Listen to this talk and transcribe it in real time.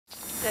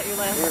that your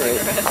last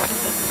cigarette?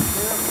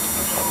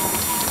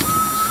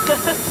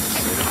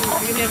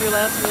 You can have your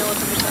last meal at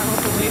the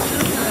McDonald's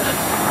Oasis.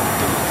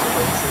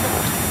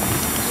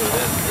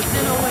 It's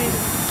in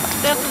Oasis.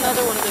 That's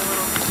another one of their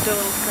little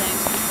sayings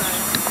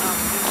besides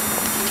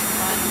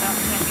mind about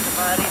attacking the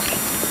body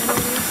in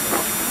Oasis.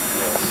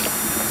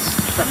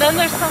 And then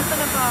there's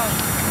something about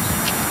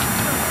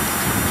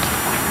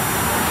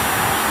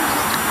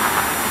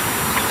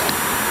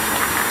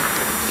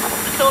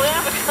so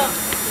Abigail.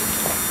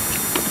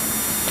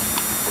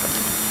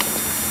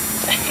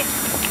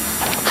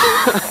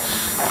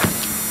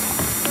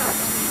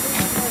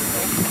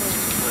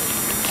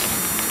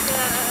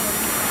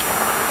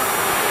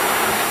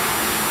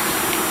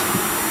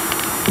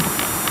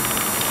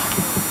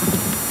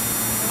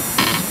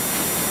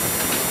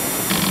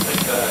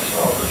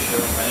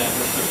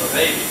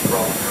 Baby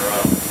crawling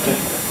around 25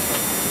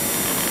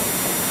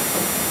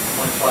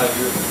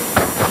 years ago.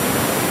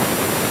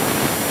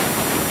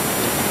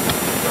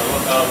 I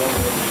look out over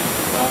the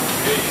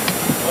congregation,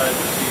 I'm glad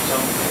to see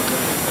some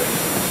familiar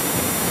faces.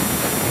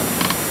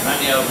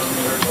 Many of them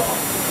that are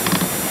gone.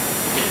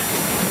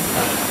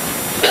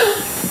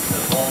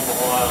 At home a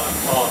while and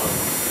thought of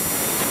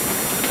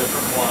the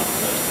different ones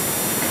that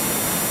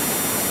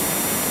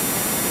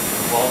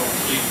have fallen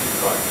asleep in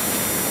Christ.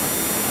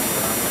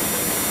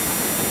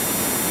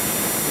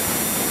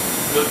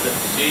 Good to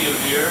see you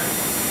here,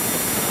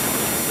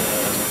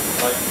 and we'd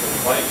like to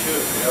invite you,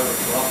 if you ever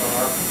come up in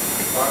our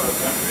part of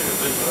the country, to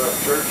visit our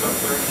church up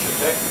there in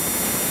Chetek.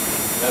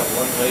 We have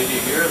one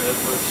lady here that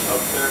was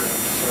up there in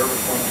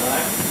service one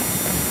time.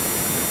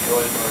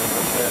 Enjoyed very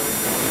much having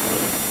her with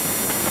us.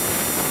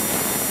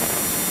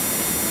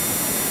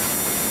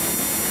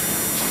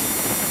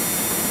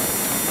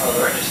 Are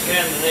there any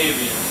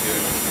Scandinavians here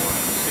this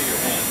morning? I see your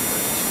hand.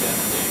 Any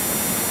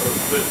Scandinavians? Those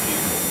good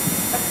people.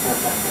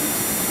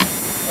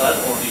 I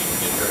won't even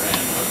get your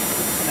hand up.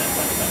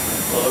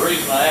 Well, the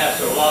reason I asked,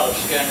 there are a lot of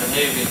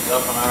Scandinavians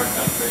up in our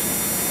country,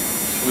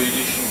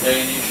 Swedish and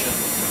Danish and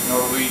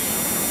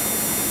Norwegian.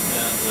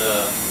 And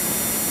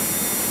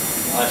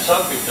my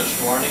subject this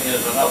morning is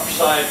an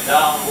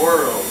upside-down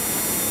world.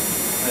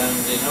 And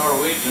the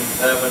Norwegians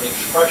have an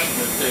expression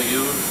that they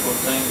use when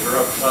things are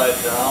upside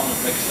down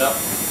and mixed up,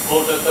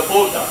 "Boda to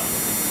boda."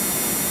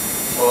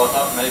 So I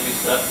thought maybe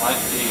that might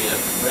be a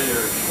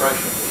familiar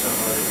expression to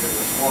somebody here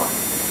this morning.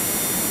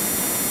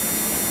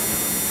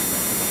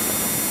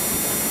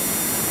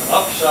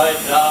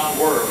 Upside-down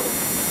world.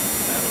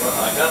 And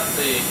I got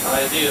the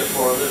idea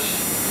for this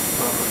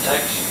from the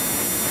text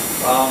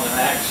found in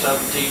Acts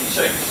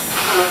 17:6.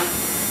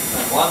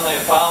 And when they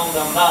found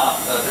them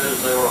not, that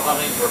is, they were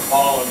hunting for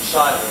Paul and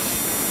Silas,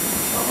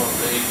 some of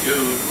the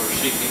Jews were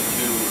seeking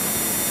to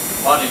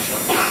punish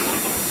them.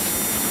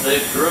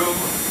 They drew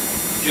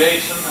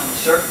Jason and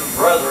certain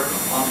brethren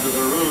unto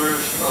the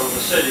rulers of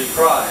the city,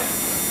 crying,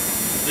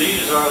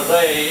 "These are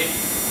they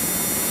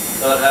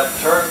that have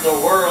turned the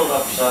world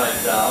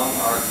upside down,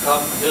 are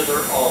come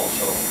hither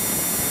also."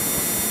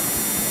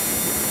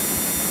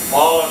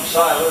 Paul and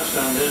Silas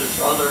and his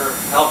other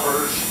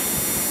helpers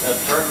had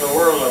turned the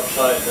world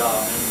upside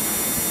down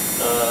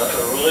in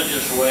a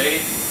religious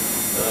way,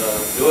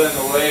 doing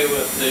away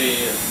with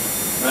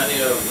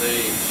many of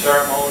the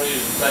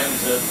ceremonies and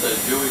things that the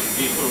Jewish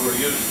people were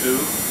used to,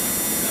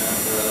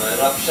 and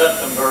it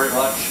upset them very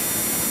much,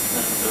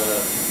 and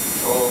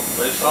so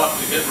they sought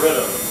to get rid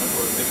of them. It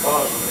was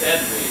because of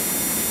envy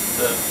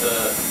that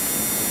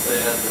they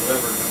had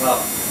delivered them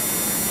up.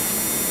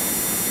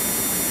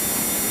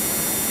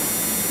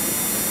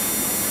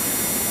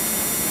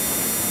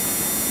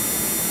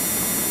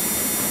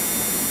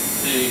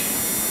 The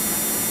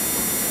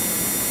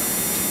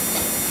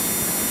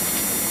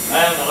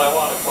man that I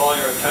want to call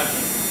your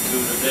attention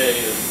to today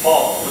is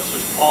Paul. This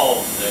is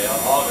Paul's day. On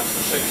August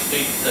the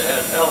 16th, they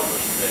had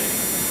Elvis Day.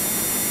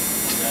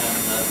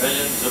 And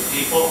millions of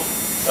people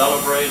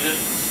celebrated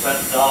and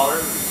spent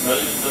dollars.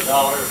 Millions of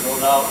dollars, no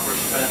doubt, were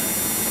spent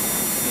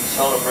in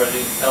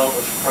celebrating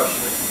Elvis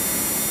Presley.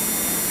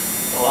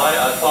 Well,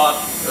 I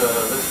thought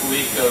this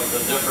week of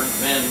the different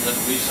men that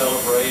we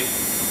celebrate,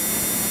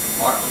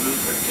 Martin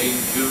Luther King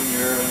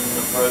Jr. and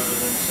the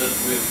presidents that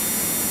we've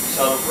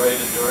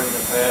celebrated during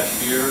the past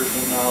years,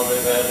 and now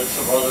they've added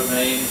some other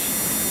names,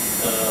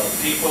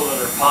 people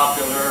that are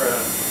popular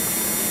and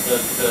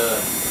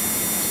that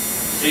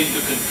seem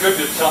to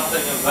contribute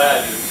something of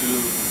value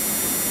to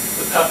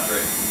the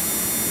country.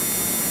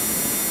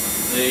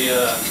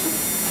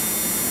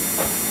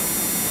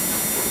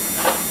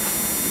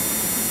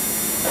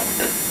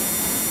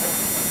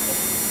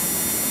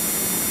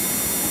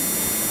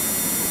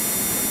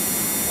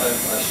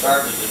 I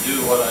started to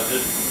do what I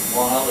did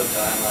one other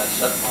time. I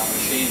set my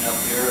machine up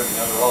here and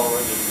got it all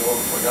ready to go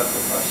and forgot to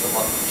press the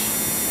buttons.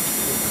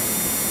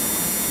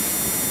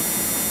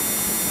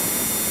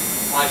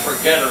 My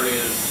forgettery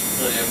is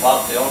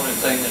about the only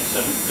thing that's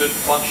in good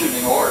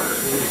functioning order.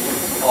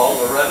 All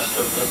the rest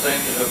of the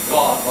things have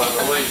gone by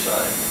the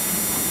wayside.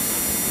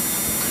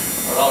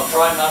 But I'll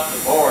try not to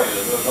bore you.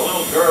 There was a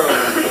little girl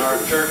in our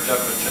church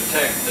up at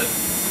Chetek that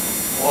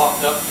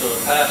walked up to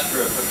the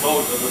pastor at the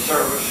close of the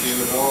service. She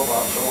was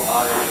about so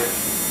high here,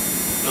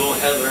 little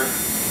Heather,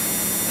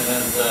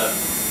 and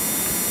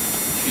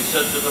she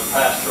said to the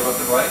pastor,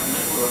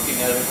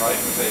 looking at him right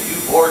in the face, "You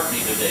bored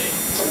me today."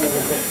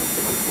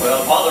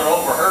 Well, Mother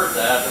overheard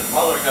that, and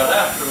Mother got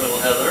after little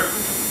Heather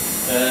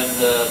and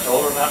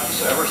told her not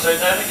to ever say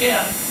that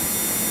again.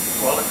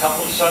 Well, a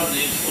couple of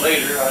Sundays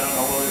later, I don't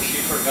know whether she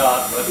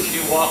forgot, but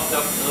she walked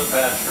up to the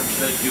pastor and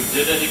said, "You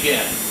did it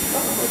again."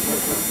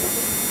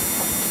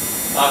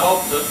 I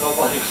hope that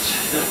nobody will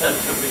say that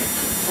to me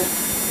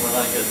when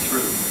I get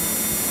through.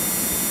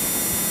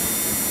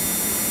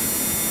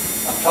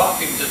 I'm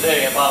talking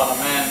today about a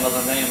man by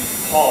the name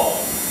of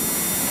Paul.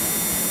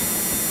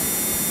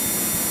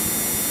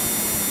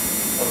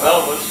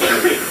 Well,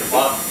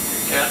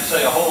 you can't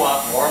say a whole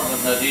lot more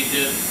than that he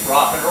did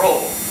rock and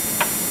roll.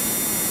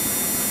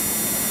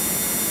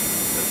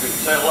 But you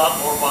can say a lot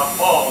more about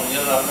Paul, and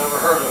yet I've never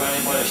heard of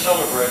anybody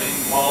celebrating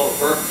Paul's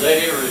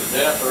birthday or his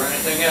death or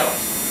anything else.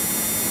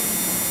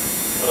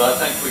 But I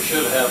think we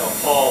should have a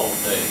Paul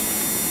Day.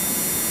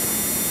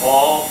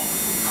 Paul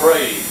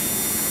prayed.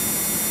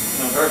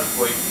 An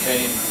earthquake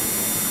came,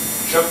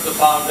 shook the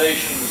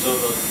foundations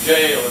of the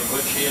jail in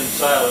which he and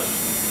Silas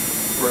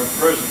were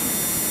imprisoned,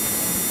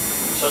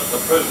 and set the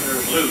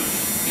prisoners loose.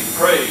 He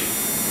prayed.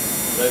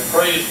 They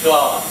praised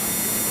God.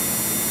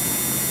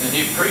 And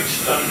he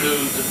preached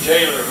unto the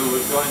jailer who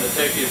was going to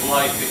take his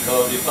life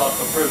because he thought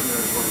the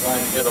prisoners were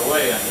going to get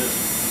away, and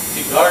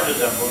he guarded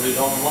them with his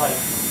own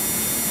life.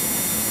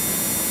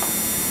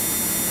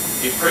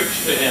 He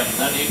preached to him,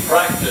 then he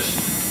practiced.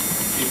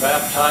 He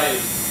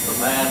baptized the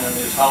man and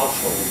his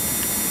household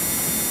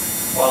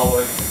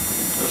following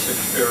this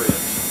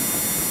experience.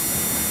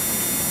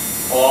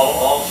 Paul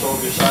also,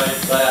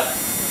 besides that,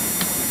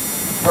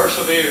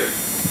 persevered.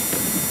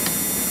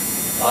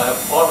 "I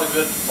have fought a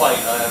good fight,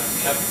 I have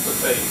kept the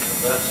faith."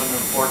 And that's an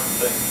important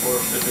thing for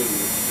us to do,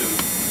 is to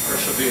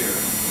persevere.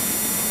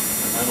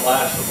 And then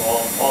last of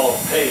all, Paul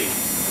paid.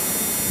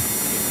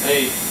 He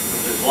paid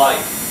with his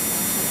life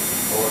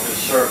for his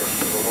service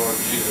to the Lord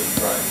Jesus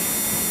Christ.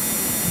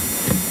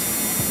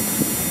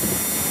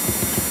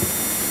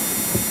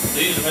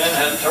 These men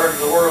had turned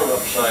the world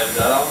upside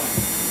down,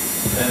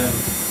 and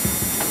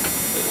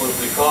it was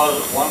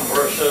because, one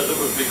verse says, it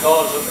was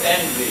because of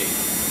envy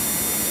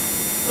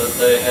that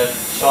they had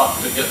sought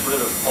to get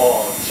rid of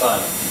Paul and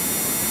Silas.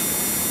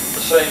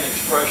 The same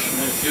expression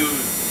is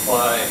used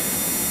by,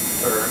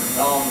 or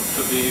known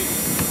to be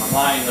in the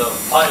mind of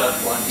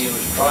Pilate when he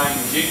was trying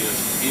Jesus.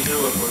 He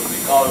knew it was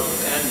because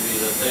of envy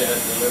that they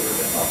had delivered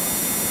him up.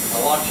 I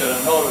want you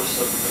to notice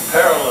the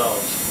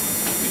parallels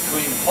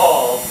between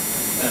Paul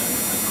and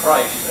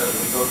Christ as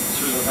we go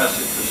through the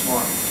message this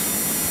morning.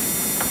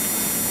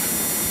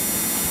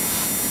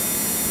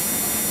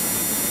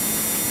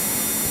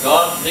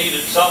 God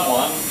needed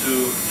someone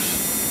to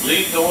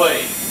lead the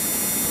way,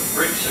 to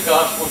preach the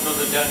gospel to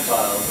the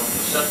Gentiles, and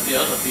to set the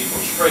other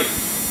people straight.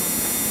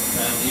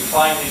 And he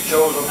finally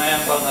chose a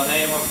man by the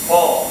name of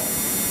Paul.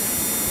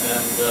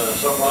 And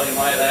somebody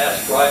might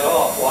ask right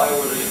off, why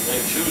would they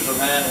choose a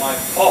man like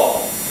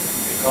Paul?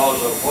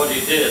 Because of what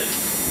he did.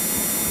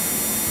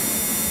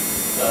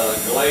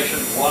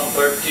 Galatians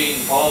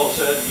 1:13, Paul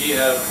said, "Ye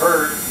have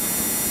heard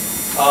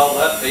how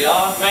that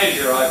beyond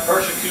measure I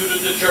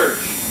persecuted the church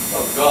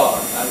of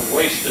God and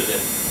wasted it."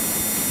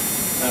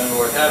 And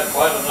we have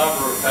quite a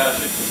number of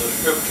passages of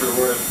Scripture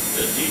where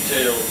it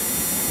details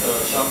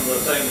some of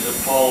the things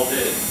that Paul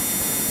did,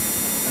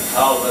 and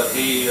how that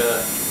he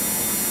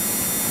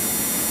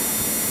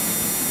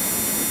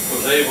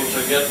was able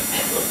to get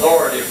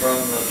authority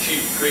from the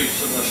chief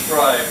priests and the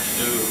scribes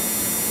to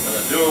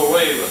do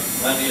away with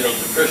many of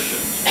the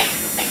Christians.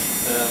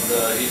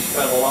 And he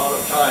spent a lot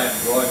of time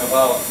going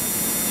about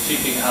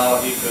seeking how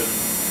he could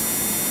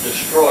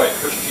destroy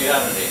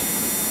Christianity.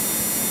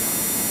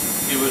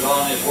 He was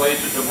on his way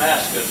to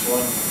Damascus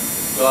when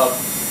God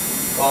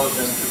caused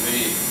him to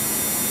be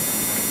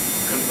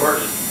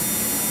converted.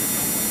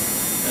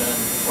 And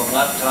from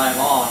that time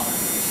on,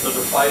 instead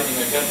of fighting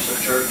against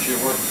the church, he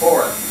worked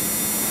for it.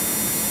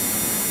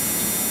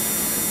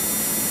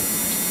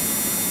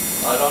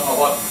 I don't know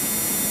what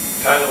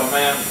kind of a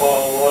man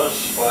Paul was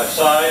by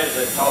size.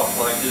 They talked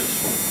like his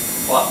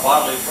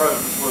bodily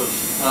presence was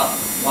not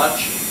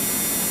much,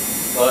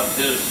 but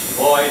his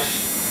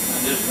voice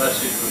and his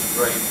message was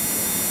great.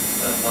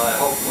 And I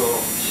hope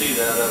we'll see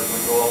that as we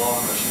go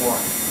along this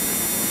morning.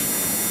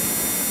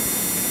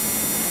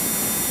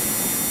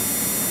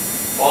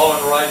 Paul,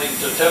 in writing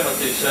to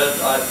Timothy, said,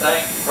 "I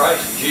thank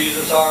Christ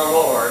Jesus our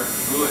Lord,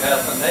 who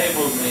hath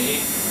enabled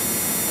me,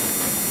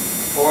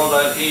 for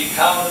that he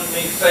counted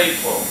me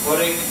faithful,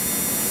 putting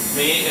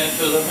me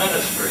into the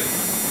ministry,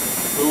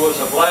 who was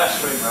a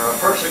blasphemer, a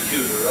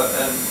persecutor,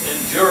 and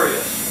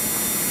injurious.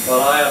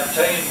 But I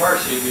obtained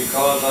mercy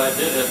because I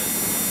did it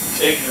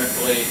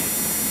ignorantly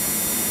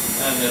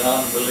and in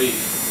unbelief."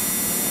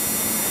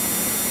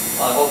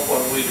 I hope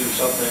when we do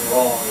something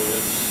wrong that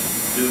it's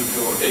due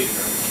to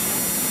ignorance,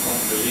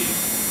 unbelief,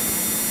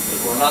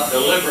 that we're not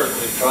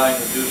deliberately trying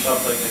to do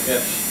something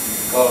against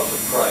the cause of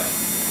Christ.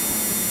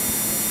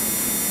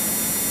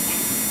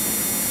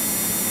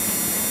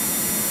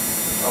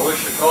 I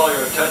wish to call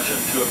your attention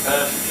to a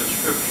passage of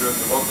Scripture in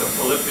the book of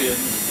Philippians,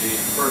 the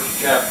first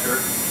chapter,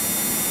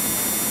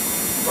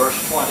 verse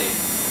 20.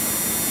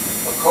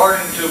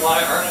 According to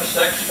my earnest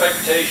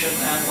expectation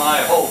and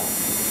my hope,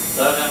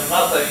 that in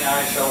nothing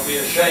I shall be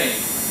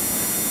ashamed,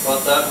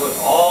 but that with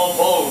all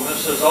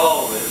boldness as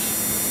always,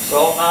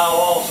 so now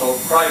also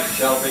Christ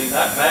shall be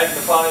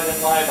magnified in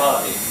my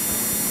body,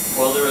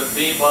 whether it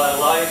be by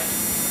life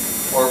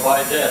or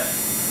by death.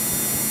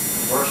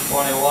 Verse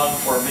 21,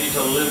 for me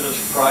to live as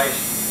Christ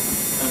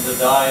and to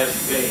die as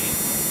gain.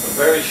 A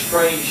very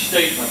strange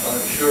statement,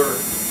 I'm sure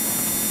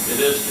it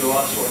is to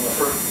us when the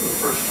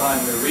first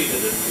time we read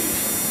it at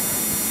least.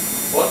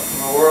 What in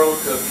the world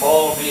could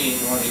Paul mean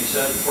when he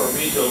said, for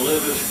me to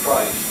live as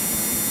Christ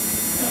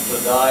and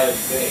to die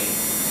as gain?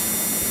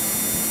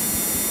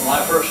 When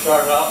I first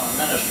started out in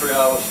the ministry,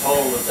 I was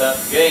told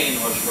that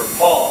gain was for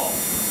Paul.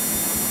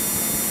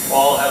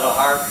 Paul had a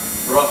hard,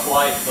 rough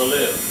life to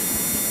live.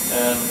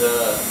 And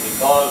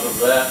because of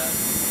that,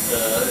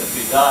 if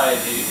he died,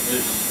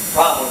 his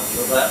problems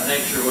of that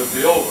nature would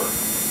be over.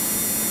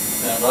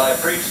 And I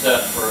preached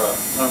that for a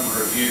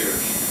number of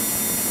years,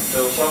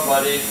 until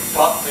somebody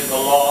taught me the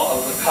law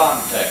of the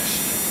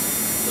context,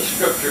 the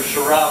Scripture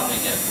surrounding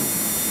it.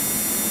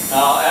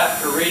 Now,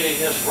 after reading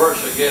this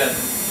verse again,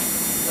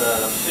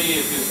 see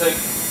if you think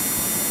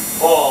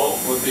Paul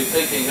would be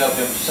thinking of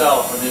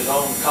himself and his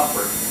own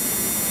comfort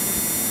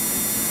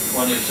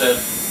when he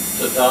said,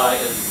 to die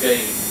is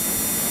gain.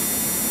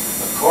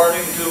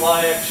 According to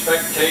my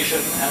expectation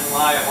and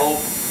my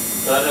hope,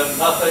 that in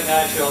nothing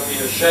I shall be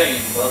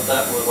ashamed, but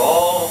that with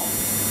all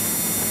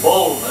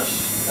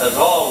boldness, as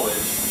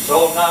always,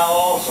 so now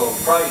also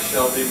Christ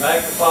shall be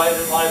magnified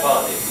in my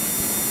body,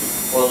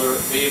 whether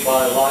it be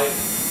by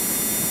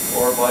life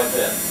or by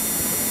death.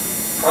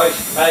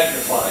 Christ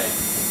magnified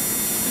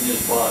in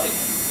his body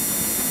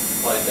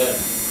by death.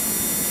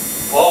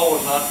 Paul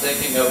was not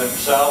thinking of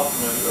himself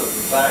and of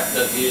the fact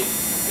that his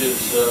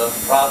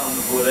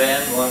problems would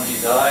end when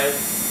he died,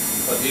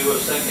 but he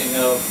was thinking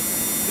of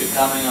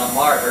becoming a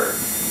martyr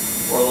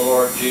for the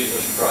Lord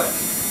Jesus Christ.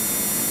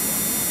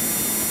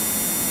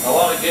 I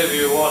want to give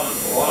you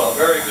a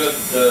very good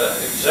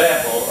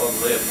example of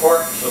the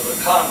importance of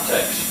the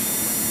context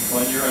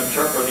when you're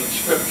interpreting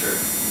Scripture.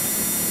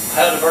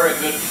 I had a very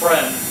good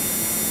friend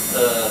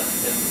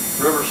in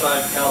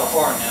Riverside,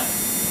 California,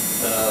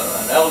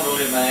 an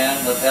elderly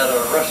man that had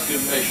a rescue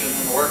mission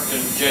and worked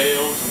in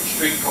jails and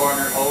street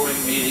corners holding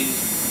meetings,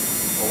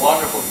 a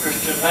wonderful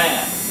Christian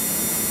man.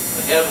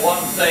 But he had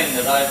one thing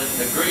that I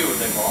didn't agree with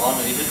him on.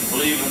 He didn't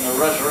believe in the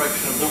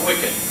resurrection of the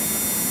wicked.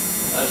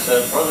 I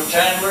said, Brother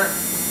Chandler,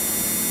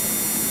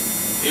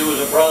 he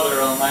was a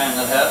brother of a man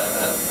that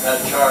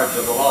had charge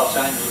of the Los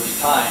Angeles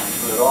Times,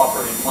 who had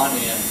offered him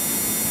money and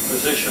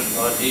position,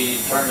 but he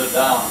turned it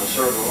down to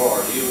serve the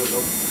Lord. He was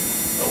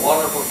a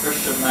wonderful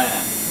Christian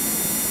man.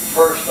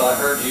 First, I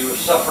heard he was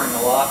suffering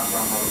a lot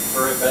from a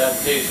very bad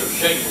case of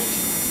shingles,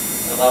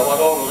 and I went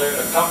over there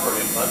to comfort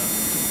him. But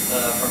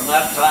from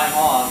that time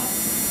on,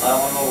 I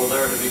went over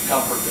there to be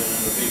comforted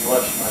and to be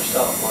blessed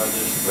myself by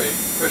this great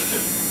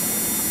Christian.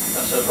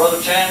 I said, Brother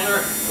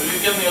Chandler, will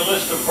you give me a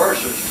list of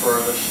verses for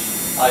this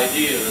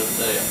idea that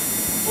the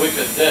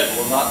wicked dead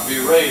will not be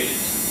raised?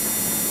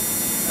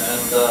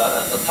 And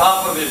at the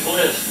top of his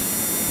list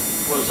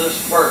was this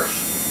verse.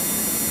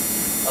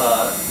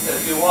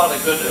 If you want a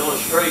good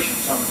illustration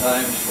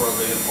sometimes for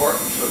the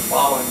importance of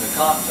following the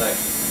context,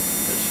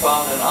 it's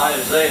found in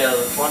Isaiah,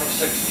 the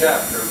 26th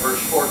chapter,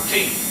 verse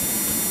 14.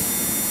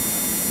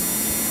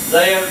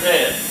 They are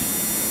dead.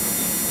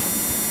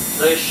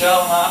 They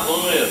shall not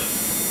live.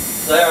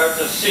 They are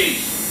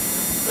deceased.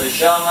 They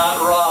shall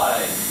not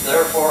rise.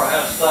 Therefore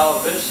hast thou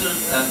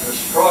visited and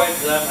destroyed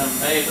them and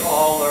made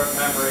all their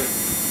memory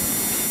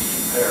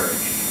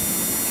perish.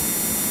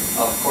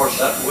 Now, of course,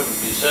 that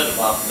wouldn't be said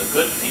about the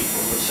good people,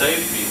 the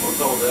saved people.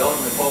 So the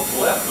only folks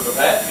left are the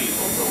bad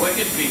people, the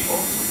wicked people,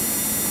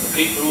 the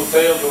people who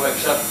fail to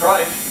accept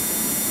Christ.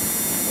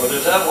 But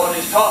is that what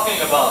he's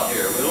talking about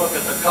here? We look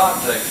at the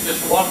context,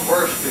 just one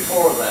verse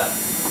before that.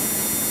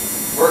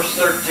 Verse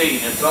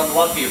 13. It's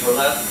unlucky for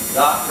that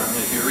doctrine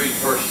if you read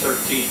verse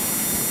 13.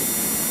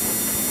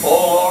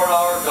 O Lord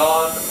our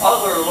God,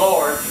 other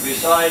lords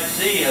besides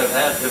thee have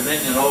had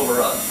dominion over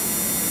us,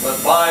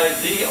 but by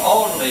thee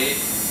only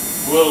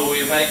will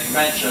we make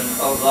mention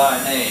of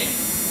thy name.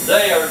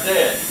 They are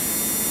dead.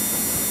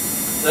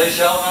 They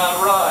shall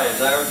not rise.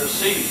 They are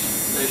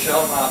deceased. They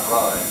shall not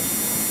rise.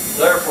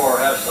 Therefore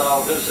hast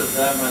thou visited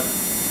them and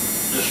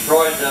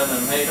destroyed them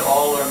and made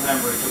all their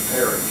memory to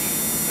perish.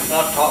 He's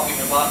not talking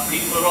about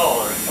people at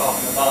all. He's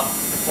talking about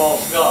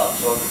false gods.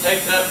 So to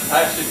take that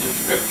passage of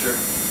Scripture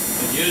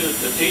and use it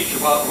to teach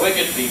about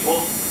wicked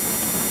people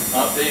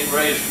not being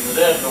raised from the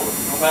dead, no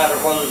matter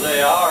whether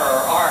they are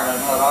or aren't,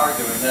 I'm not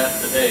arguing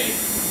that today,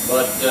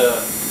 but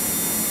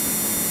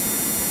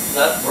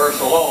that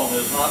verse alone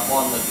is not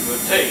one that you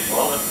would take.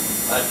 Well,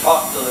 I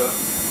talked to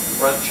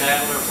Brother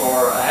Chandler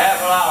for a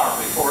half an hour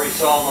before he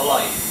saw the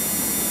light.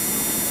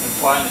 And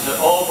finally said,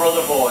 oh,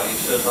 Brother Bohy, he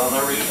says, I'll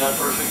never use that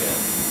verse again.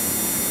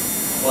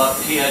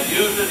 But he had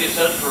used it, he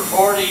said, for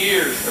 40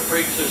 years to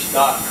preach this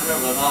doctrine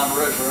of the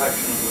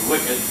non-resurrection of the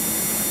wicked.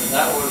 And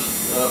that was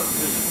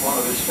one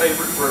of his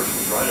favorite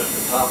verses, right at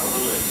the top of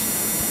the list.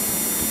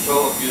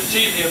 So you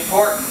see the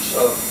importance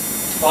of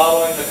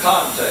following the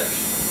context.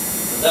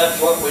 And that's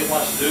what we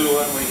must do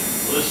when we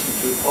listen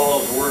to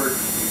Paul's word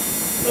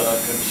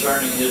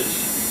concerning his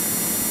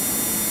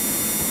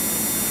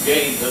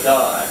gain to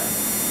die.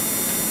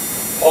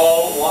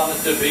 Paul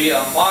wanted to be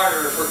a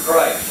martyr for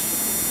Christ.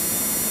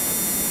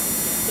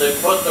 They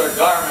put their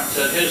garments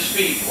at his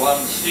feet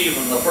when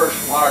Stephen, the first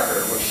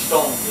martyr, was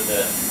stoned to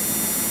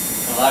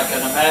death. And I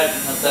can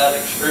imagine that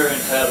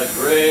experience had a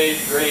great,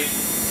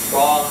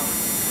 strong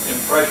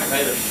impression,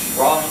 made a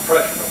strong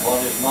impression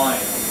upon his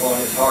mind, upon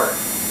his heart.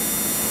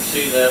 To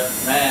see that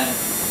man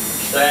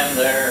stand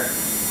there,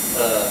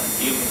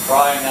 even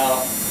crying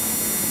out,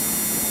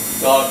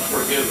 God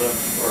forgive them,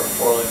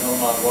 for they know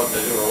not what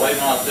they do, or lay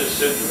not this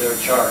sin to their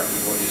charge,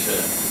 is what he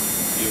said.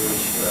 He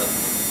was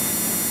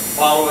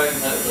following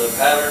the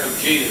pattern of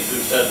Jesus, who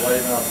said, lay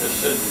not this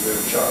sin to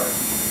their charge.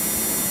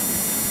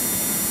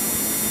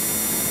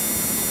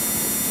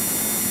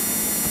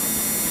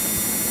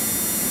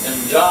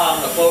 In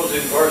John, the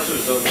closing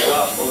verses of the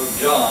Gospel of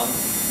John,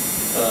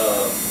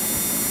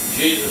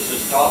 Jesus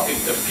is talking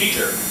to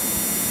Peter,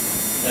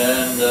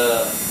 and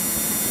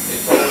he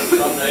told him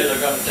someday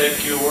they're going to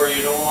take you where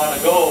you don't want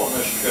to go, and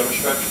they're going to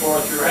stretch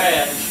forth your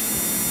hands,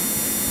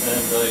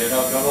 and you're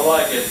not going to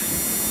like it.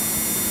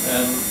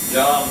 And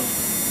John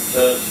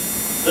says,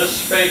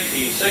 this spake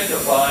he,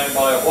 signifying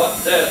by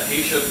what death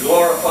he should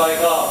glorify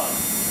God.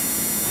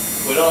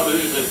 We don't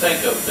usually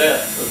think of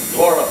death as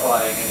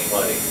glorifying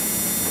anybody,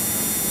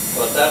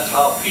 but that's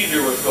how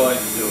Peter was going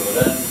to do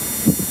it, and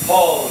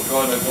Paul was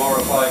going to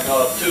glorify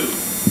God too.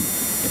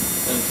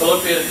 In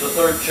Philippians, the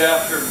 3rd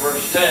chapter,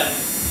 verse 10,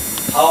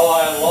 how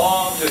I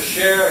long to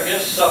share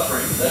his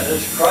sufferings, that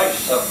is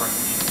Christ's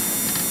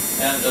sufferings,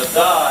 and to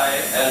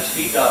die as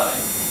he died.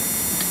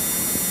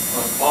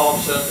 When Paul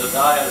said to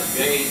die as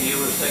gain, he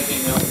was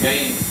thinking of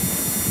gain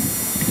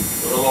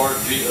to the Lord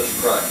Jesus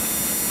Christ.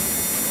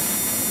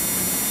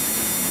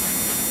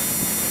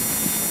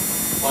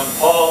 When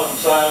Paul and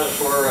Silas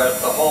were at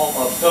the home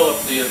of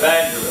Philip the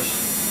evangelist,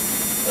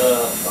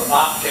 a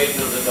knock came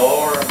to the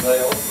door, and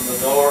they opened the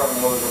door, and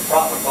there was a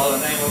prophet by the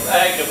name of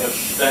Agabus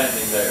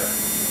standing there.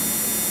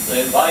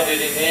 They invited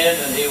him in,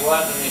 and he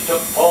went and he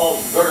took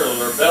Paul's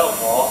girdle or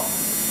belt off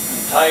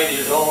and tied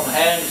his own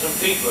hands and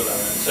feet with them,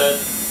 and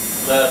said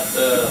that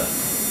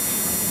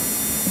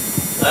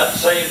that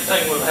same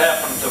thing would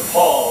happen to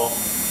Paul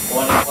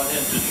when he went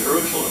into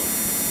Jerusalem.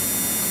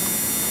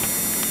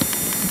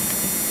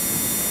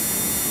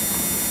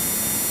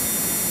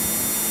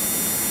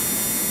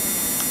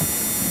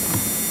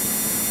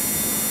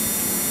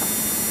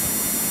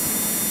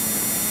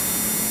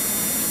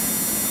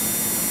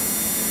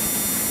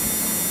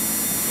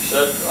 He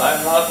said,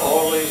 I'm not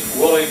only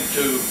willing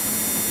to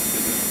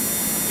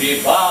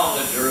be bound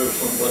at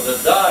Jerusalem, but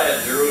to die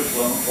at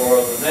Jerusalem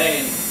for the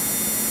name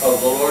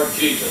of the Lord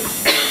Jesus.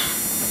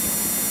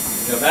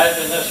 Can you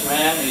imagine this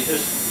man? He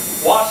just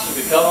wants to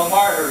become a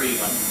martyr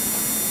even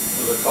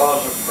for the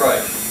cause of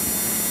Christ.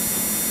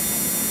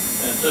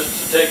 And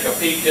just to take a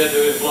peek into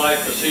his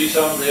life to see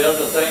some of the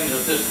other things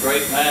that this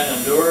great man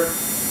endured,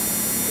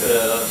 2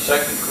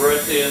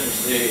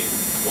 Corinthians, the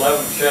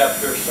 11th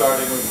chapter,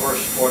 starting with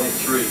verse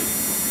 23.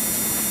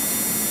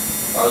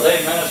 Are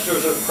they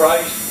ministers of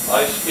Christ?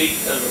 I speak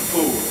as a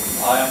fool.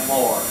 I am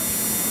more.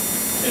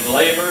 In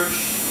labors,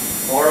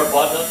 more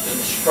abundant. In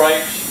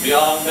stripes,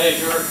 beyond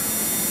measure.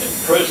 In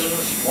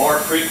prisons, more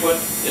frequent.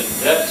 In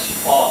deaths,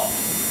 oft.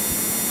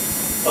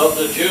 Of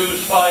the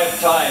Jews 5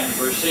 times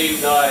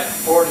received I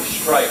 40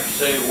 stripes,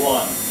 save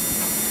one.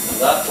 And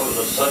that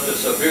was such a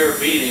severe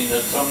beating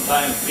that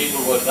sometimes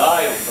people would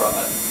die from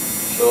it.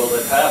 So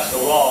they passed a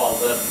law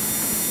that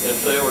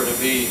if they were to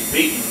be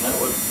beaten,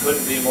 it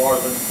couldn't be more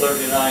than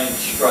 39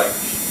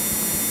 stripes.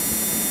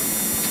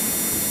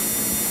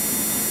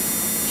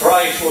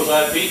 Thrice was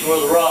I beaten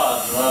with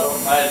rods, and I don't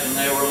imagine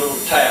they were little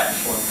taps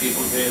when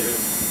people gave him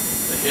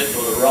the hit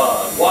with a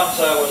rod.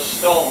 Once I was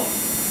stoned.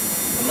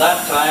 From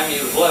that time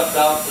he was left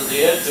out to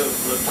the edge of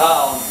the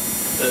town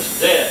as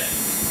dead.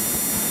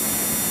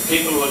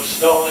 People would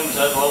stone him and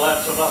said, well,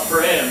 that's enough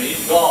for him.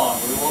 He's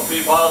gone. We won't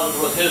be bothered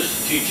with his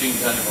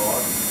teachings anymore.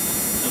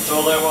 And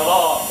so they went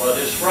off, but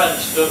his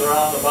friends stood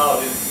around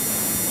about him,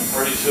 and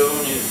pretty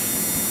soon his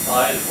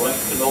eyes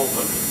blinked and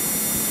opened.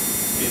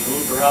 He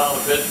moved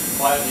around a bit, and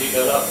finally he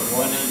got up and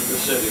went into the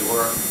city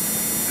where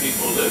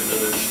people lived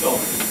that had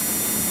stoned him.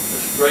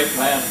 This great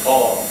man,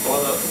 Paul,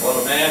 what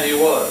a man he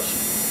was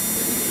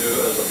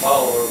as a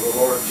follower of the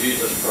Lord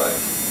Jesus Christ.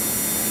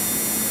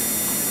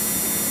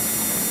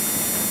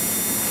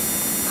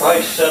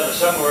 Christ set a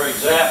similar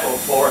example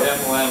for him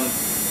when,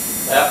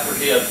 after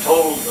he had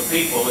told the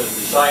people, his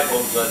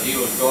disciples, that he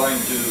was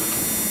going to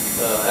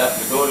have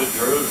to go to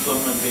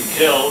Jerusalem and be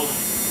killed,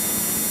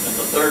 and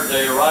the third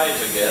day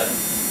rise again,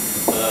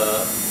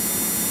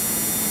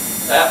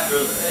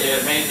 after he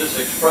had made this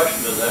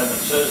expression to them,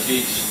 it says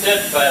he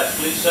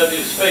steadfastly set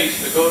his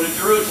face to go to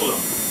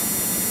Jerusalem.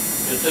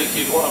 You'd think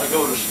he'd want to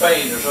go to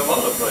Spain or some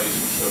other place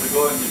instead of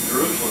going to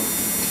Jerusalem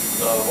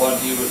when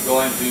he was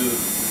going to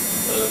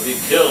be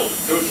killed,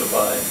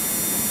 crucified.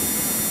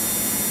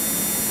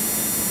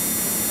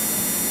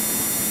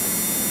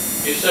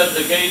 He said,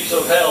 the gates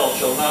of hell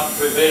shall not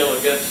prevail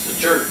against the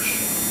church.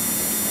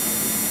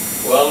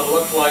 Well, it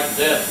looks like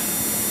death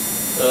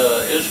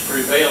is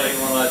prevailing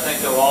when I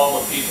think of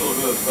all the people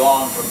who have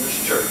gone from this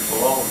church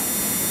alone,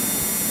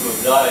 who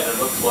have died. It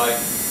looks like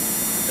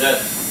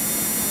death,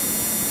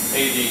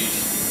 Hades,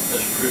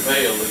 has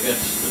prevailed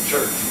against the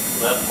church,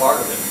 that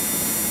part of it.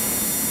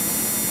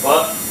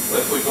 But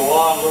if we go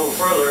on a little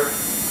further,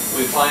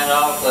 we find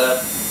out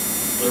that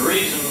the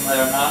reason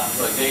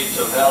the gates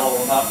of hell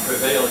will not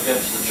prevail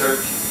against the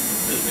church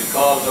is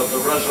because of the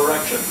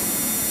resurrection.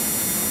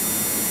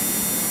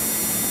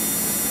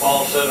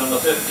 Paul said in the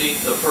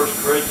 15th of 1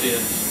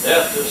 Corinthians,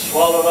 death is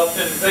swallowed up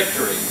in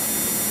victory.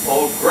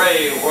 O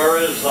grave, where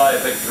is thy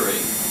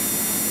victory?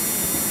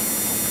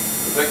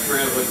 The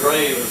victory of the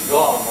grave is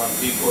gone when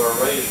people are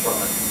raised from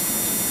it.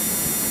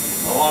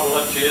 I want to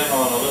let you in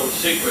on a little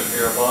secret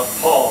here about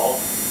Paul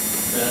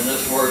and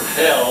this word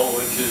hell,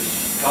 which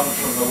comes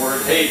from the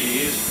word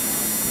Hades,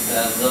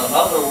 and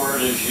another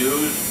word is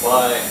used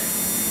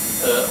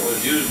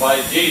was used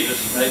by Jesus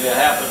maybe a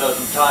half a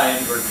dozen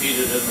times,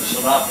 repeated in the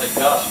Synoptic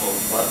Gospels,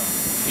 but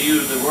he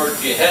used the word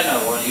Gehenna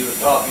when he was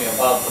talking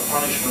about the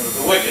punishment of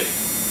the wicked,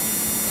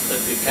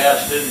 that be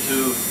cast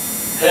into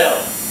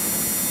hell.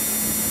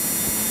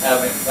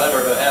 Having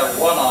better to have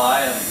one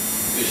eye and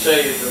be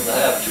saved than to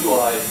have two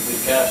eyes and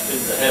be cast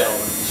into hell,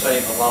 and the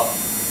same about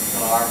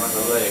an arm and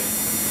a leg.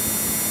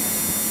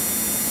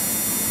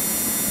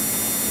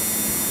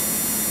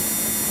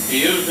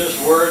 He used this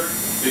word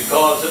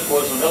because it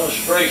was an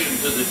illustration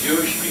to the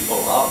Jewish people.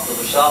 Out to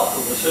the south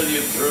of the city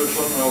of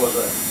Jerusalem, there was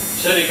a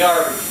city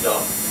garbage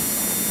dump.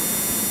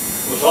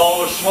 There was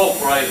always smoke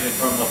rising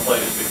from the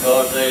place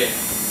because they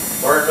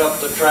burned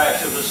up the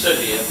trash of the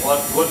city, and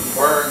what wouldn't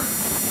burn,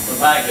 the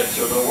maggots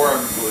or the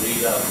worms would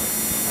eat up.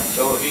 And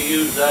so he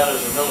used that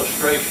as an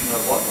illustration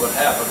of what would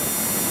happen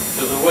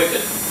to the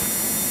wicked.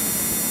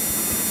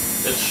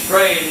 It's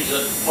strange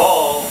that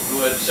Paul,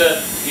 who had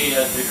said he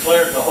had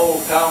declared the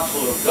whole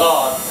counsel of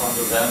God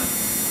unto them,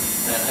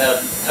 and had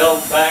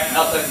held back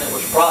nothing that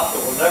was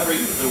profitable, never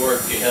used the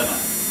word Gehenna.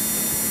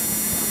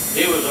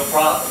 He was the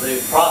prophet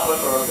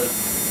or the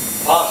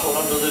apostle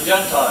unto the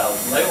Gentiles,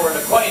 and they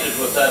weren't acquainted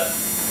with that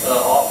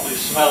awfully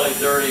smelly,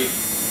 dirty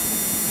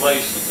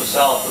place at the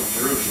south of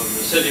Jerusalem,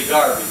 the city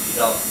garbage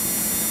dump.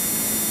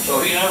 So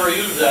he never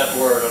used that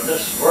word. And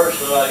this verse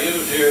that I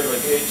use here, the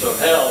gates of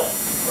hell,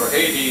 or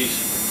Hades,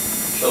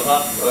 shall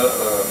not,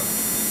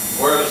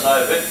 where is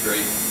thy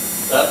victory?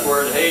 That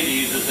word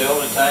Hades is the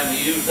only time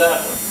he used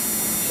that one.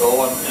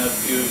 So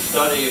if you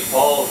study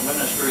Paul's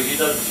ministry, he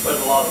doesn't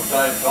spend a lot of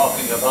time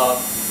talking about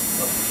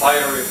a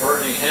fiery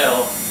burning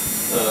hell,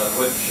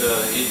 which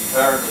he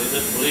apparently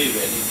didn't believe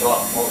in. He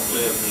talked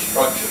mostly of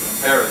destruction and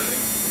perishing.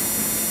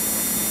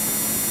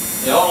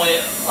 The only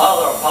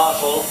other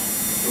apostle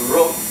who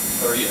wrote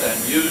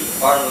and used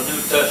part of the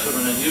New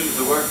Testament and used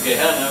the word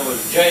Gehenna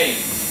was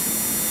James.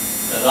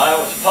 And I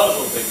was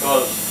puzzled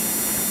because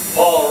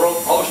Paul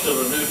wrote most of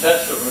the New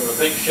Testament, a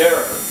big share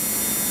of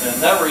it,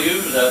 and never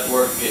used that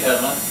word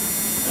Gehenna.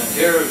 And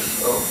here's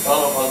a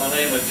fellow by the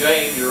name of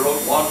James who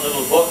wrote one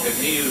little book, and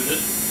he used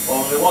it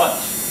only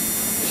once.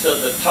 He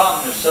said, the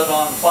tongue is set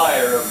on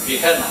fire of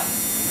Gehenna.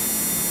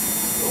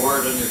 The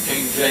word in your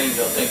King James,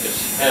 I think, is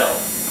hell.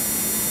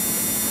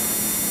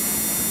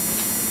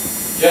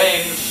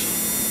 James,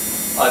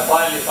 I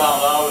finally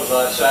found out as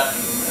I sat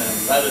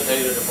and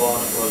meditated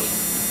upon it, was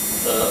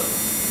the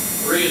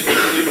reason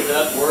he used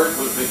that word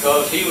was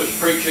because he was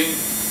preaching,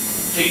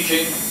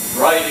 teaching,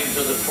 writing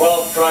to the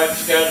 12 tribes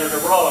scattered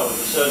abroad, as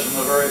it says in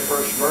the very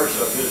first verse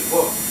of his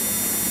book.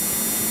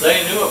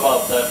 They knew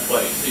about that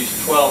place, these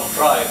 12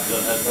 tribes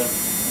that had been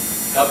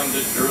coming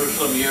to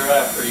Jerusalem year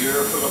after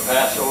year for the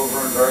Passover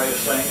and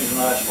various things,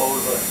 and I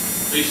suppose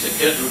at least the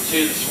kids would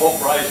see the smoke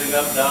rising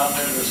up down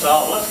there in the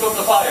south. Let's go to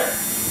the fire.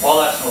 Well,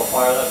 that's no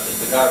fire, that's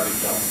just a garbage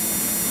dump,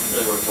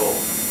 they were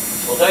told.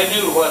 So they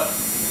knew what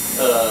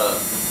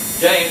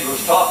James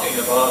was talking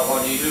about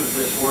when he used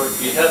this word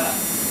Gehenna,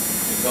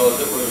 because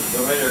it was a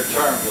familiar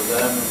term to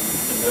them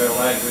in their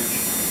language,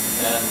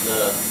 and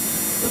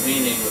the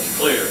meaning was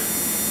clear.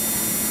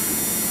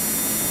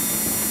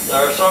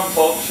 There are some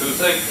folks who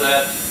think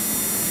that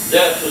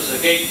death is the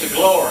gate to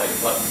glory,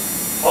 but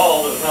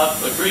Paul does not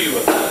agree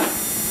with that.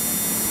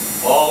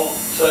 Paul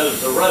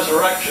says the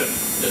resurrection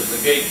is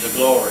the gate to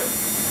glory.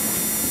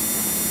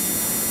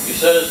 He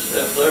says,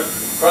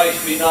 if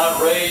Christ be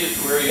not raised,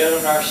 we're yet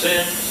in our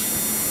sins.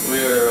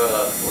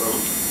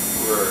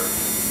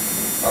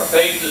 Our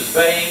faith is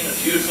vain,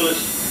 it's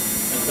useless,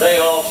 and they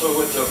also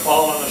which have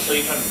fallen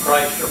asleep in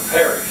Christ are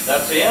perished.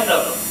 That's the end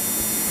of them,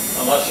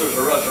 unless there's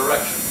a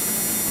resurrection.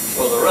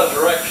 So the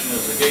resurrection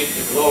is the gate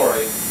to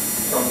glory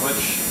from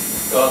which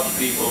God's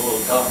people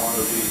will come one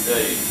of these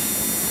days.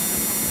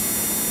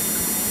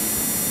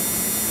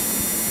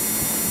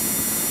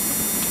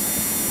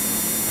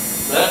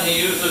 Then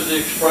he uses the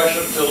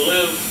expression, to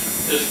live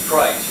is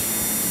Christ.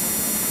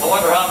 I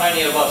wonder how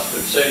many of us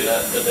could say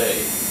that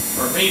today.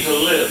 For me to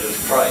live is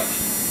Christ.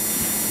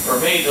 For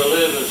me to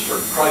live is for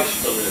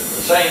Christ to live.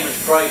 The same as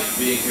Christ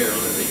being here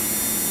living.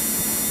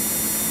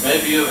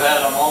 Maybe you've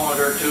had a moment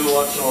or two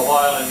once in a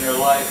while in your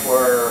life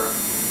where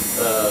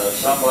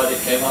somebody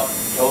came up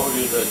and told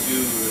you that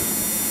you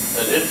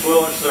had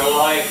influenced their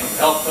life and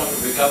helped them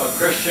to become a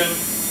Christian.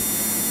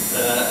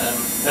 And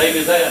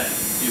maybe then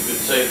you could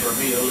say, for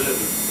me to live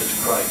is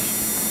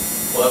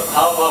Christ. Well,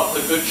 how about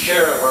the good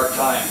share of our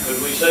time?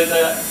 Could we say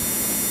that?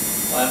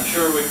 I'm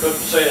sure we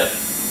couldn't say it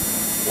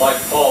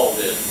like Paul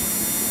did.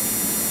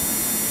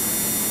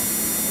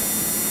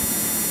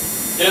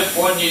 If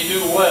when you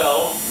do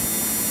well,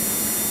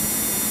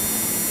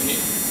 and you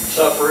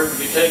suffer and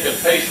be taken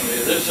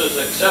patiently, this is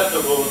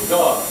acceptable with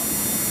God.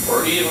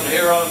 For even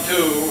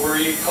hereunto were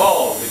ye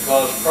called,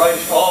 because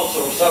Christ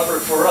also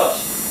suffered for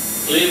us,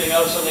 leaving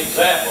us an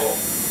example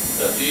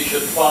that ye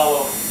should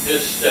follow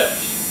his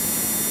steps.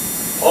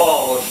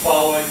 Paul was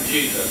following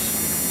Jesus.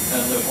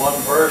 And there's one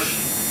verse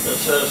that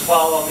says,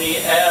 follow me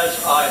as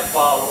I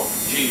follow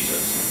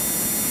Jesus.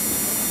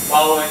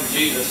 Following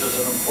Jesus is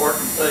an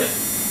important thing,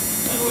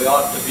 and we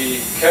ought to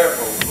be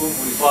careful whom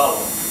we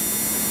follow.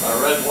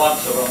 I read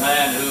once of a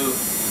man who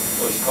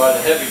was quite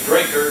a heavy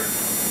drinker,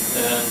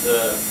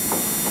 and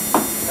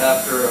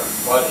after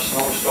quite a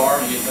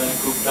snowstorm, he'd been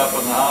cooped up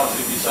in the house.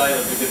 He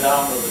decided to go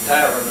down to the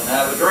tavern and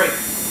have a drink.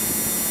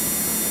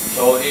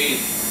 So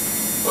he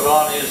put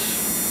on his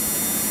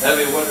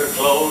heavy winter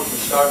clothes and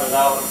started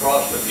out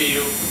across the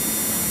field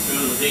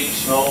through the deep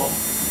snow,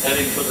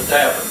 heading for the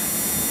tavern.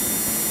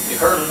 He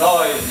heard a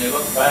noise and he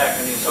looked back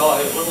and he saw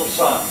his little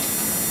son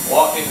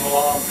walking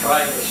along,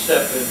 trying to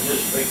step in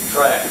his big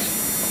tracks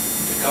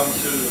to come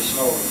through the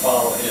snow to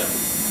follow him.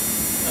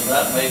 And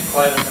that made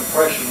quite an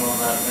impression on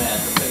that man,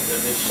 to think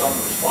that his son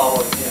was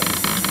following him.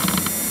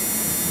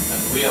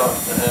 And we ought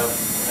to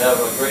have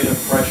a great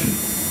impression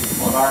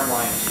on our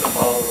minds to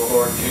follow the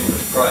Lord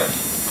Jesus Christ,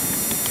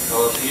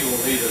 because he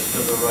will lead us to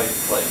the right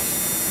place.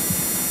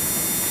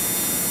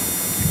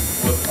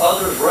 Would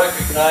others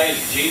recognize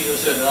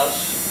Jesus in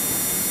us?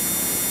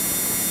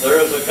 There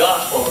is a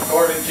gospel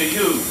according to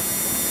you.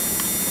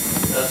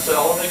 That's the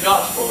only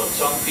gospel that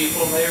some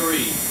people may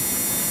read.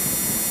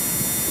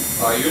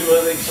 Are you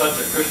living such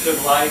a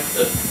Christian life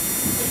that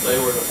if they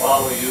were to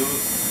follow you,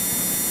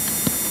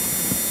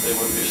 they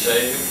would be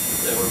saved,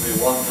 they would be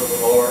won to the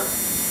Lord?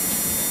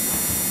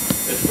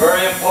 It's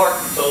very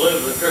important to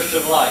live the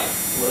Christian life.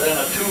 Within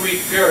a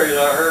 2-week period,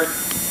 I heard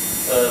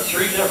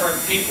 3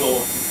 different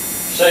people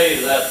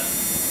say that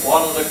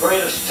one of the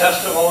greatest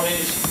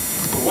testimonies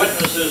or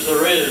witnesses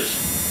there is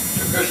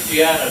to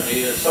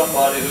Christianity is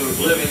somebody who's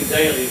living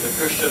daily the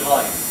Christian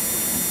life.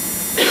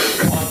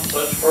 One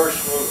such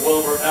person was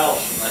Wilbur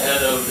Nelson, the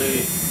head of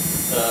the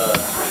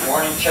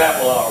morning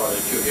chapel hour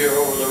that you hear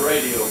over the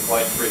radio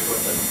quite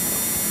frequently.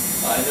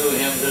 I knew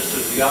him just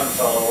as a young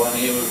fellow when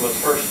he was with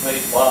First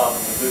Mate Bob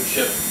in the good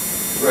ship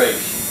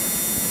Grace.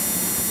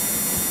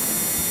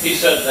 He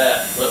said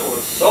that it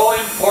was so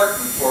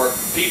important for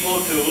people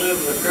to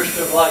live the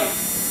Christian life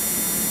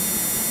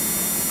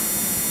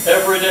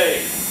every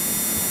day.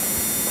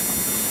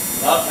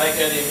 Not make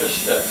any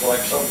missteps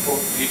like some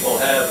people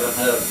have, and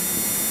have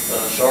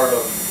sort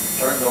of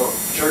turned the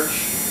church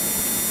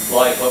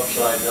life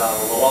upside down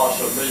with the loss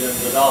of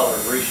millions of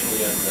dollars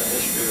recently in the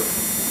history of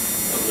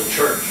the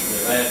church and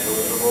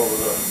evangelism over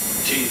the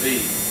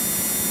TV.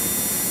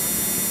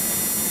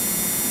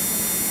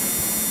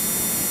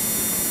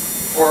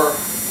 For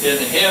in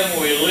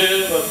him we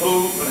live and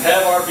move and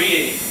have our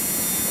being.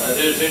 That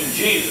is, in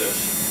Jesus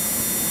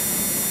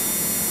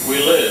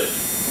we live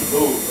and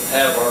move and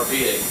have our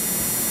being.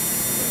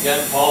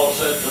 Again, Paul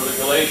said to the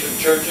Galatian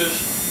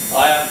churches,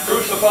 I am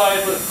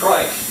crucified with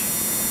Christ.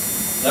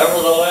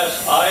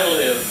 Nevertheless, I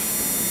live,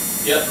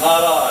 yet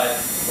not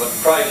I, but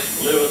Christ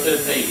liveth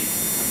in me.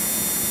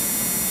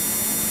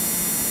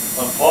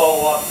 When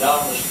Paul walked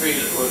down the street,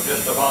 it was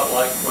just about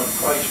like when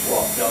Christ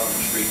walked down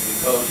the street,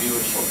 because he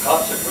was so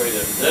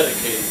consecrated and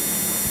dedicated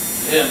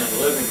to him and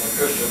living the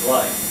Christian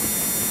life.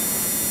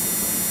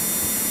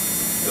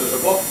 There was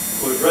a book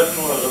that was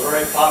written, was a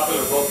very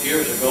popular book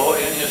years ago,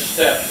 In His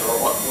Steps, or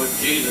What Would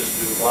Jesus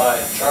Do, by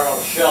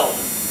Charles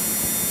Sheldon.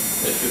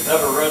 If you've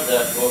never read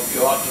that book,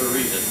 you ought to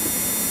read it.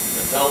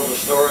 It tells the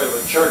story of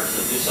a church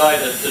that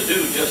decided to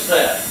do just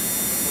that.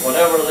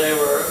 Whenever they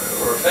were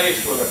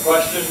faced with a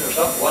question or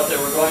something, what they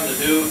were going to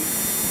do,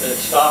 they'd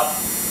stop.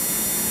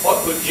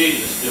 What would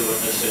Jesus do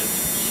in this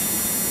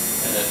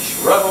instance? And it's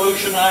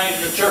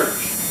revolutionized the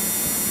church,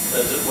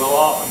 as it will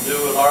often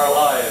do with our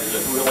lives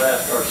if we'll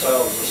ask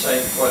ourselves the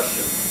same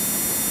question.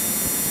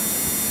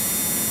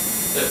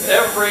 If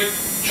every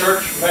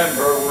church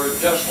member were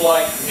just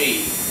like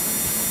me,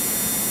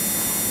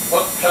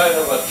 what kind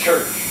of a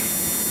church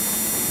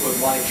would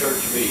my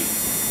church be?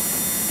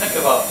 Think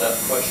about that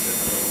question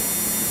a little.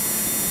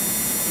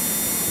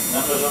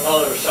 And there's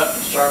another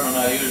sentence sermon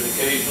I use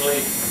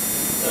occasionally.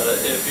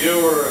 If you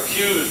were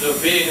accused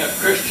of being a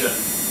Christian,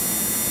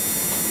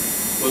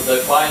 would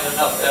they find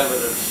enough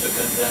evidence to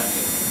condemn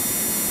you?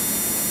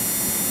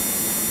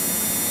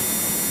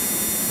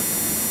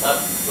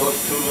 Those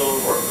two little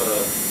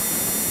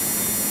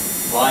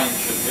lines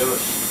should give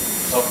us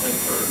something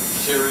for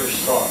serious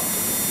thought.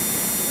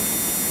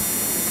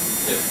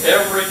 If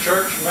every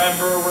church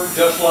member were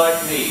just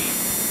like me,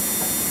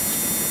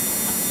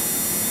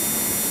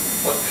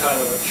 what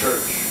kind of a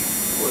church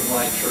would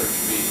my church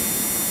be?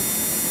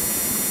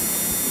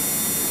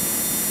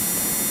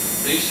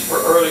 These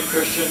were early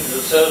Christians.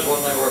 It says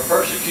when they were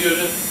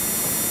persecuted,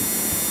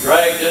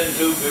 dragged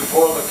into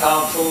before the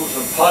councils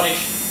and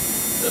punished,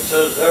 it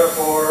says,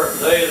 therefore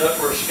they that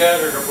were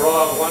scattered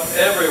abroad went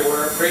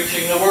everywhere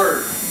preaching the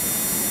word.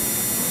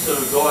 Instead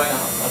of going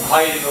and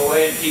hiding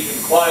away and keeping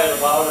quiet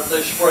about it,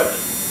 they spread it.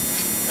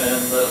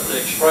 And the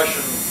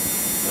expression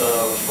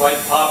was quite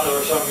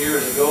popular some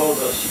years ago.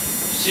 The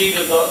seed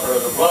of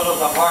the blood of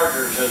the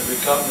martyrs has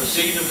become the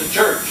seed of the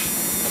church.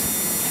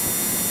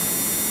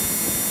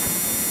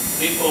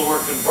 People were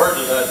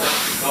converted, I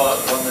think,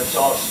 because when they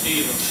saw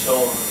Stephen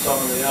Stone and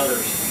some of the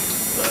others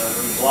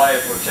whose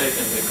lives were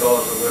taken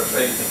because of their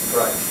faith in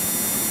Christ.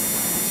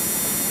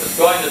 It's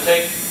going to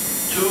take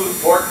two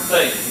important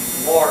things,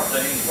 more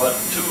things, but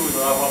two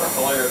that I want to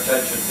call your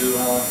attention to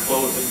now in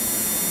closing.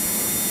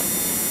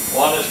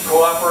 One is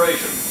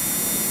cooperation.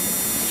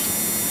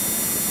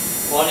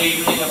 One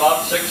evening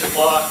about 6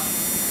 o'clock,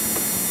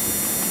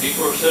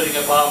 people were sitting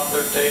about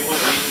their tables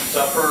eating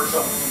supper.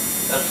 Some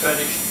had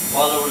finished.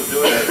 Mother was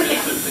doing her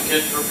dishes. The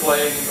kids were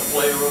playing in the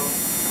playroom.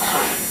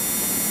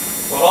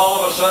 But all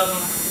of a sudden,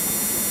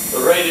 the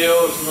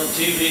radios and the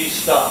TV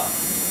stopped.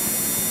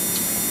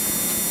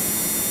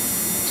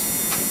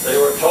 They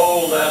were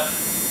told that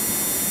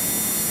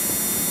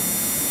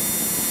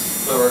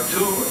there were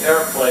 2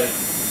 airplane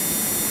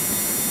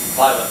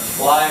pilots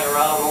flying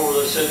around over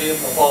the city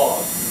in the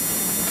fog,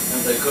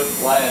 and they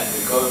couldn't land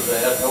because they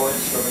had no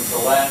instruments to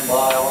land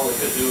by. All they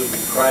could do would be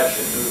crash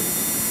into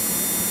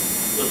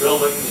the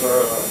buildings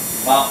or the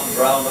mountains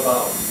round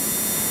about.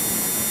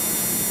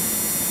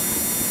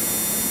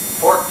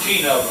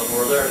 14 of them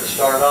were there to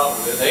start out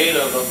with. 8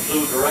 of them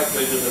flew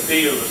directly to the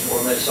fields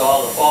when they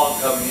saw the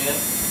fog coming in.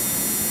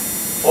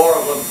 4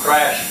 of them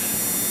crashed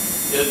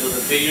into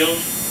the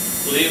field,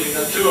 leaving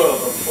the 2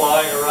 of them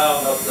flying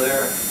around up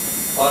there,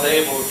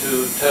 unable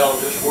to tell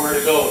just where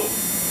to go.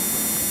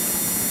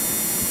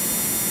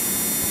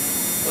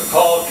 The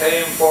call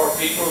came for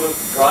people to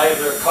drive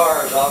their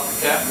cars out to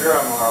Camp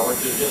Miramar,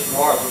 which is just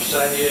north of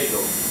San Diego.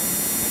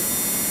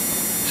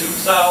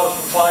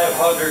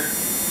 2,500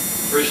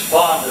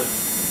 responded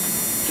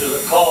to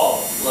the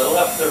call. They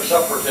left their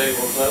supper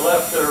tables, they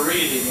left their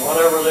reading,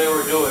 whatever they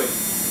were doing,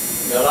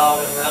 got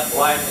out in that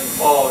blinding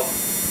fog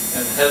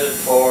and headed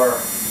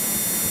for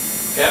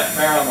Camp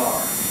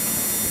Miramar.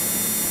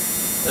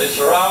 They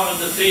surrounded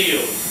the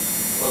field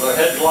with their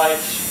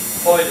headlights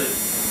pointed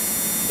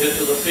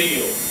into the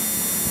field.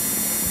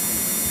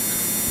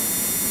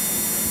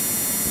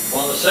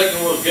 When the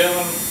signal was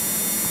given,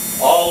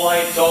 all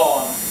lights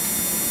on,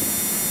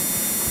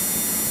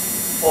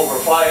 over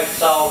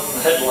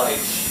 5,000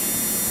 headlights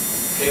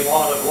came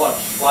on at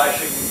once,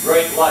 flashing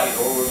great light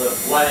over the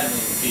landing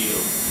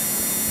field.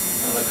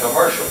 And the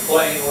commercial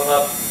plane went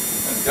up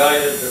and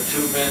guided the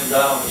 2 men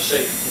down to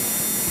safety.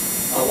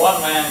 Now,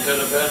 one man could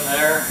have been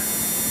there,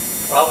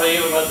 probably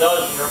even a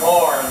dozen or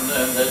more, and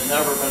had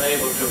never been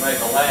able to make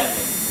a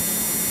landing.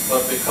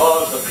 But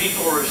because the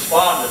people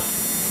responded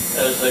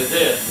as they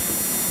did,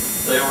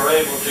 they were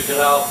able to get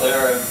out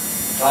there in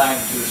time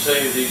to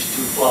save these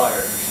 2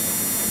 flyers.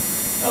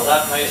 Now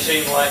that may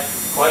seem like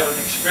quite an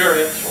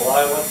experience. Well,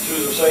 I went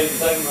through the same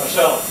thing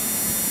myself.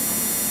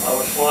 I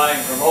was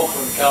flying from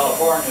Oakland,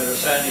 California to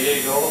San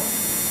Diego,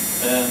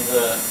 and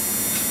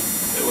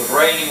it was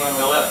raining when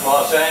we left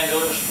Los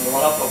Angeles. We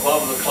went up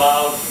above the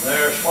clouds, and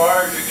there, as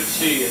far as you could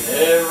see in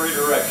every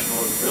direction,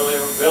 was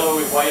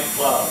billowy white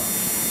clouds.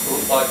 It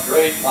looked like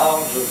great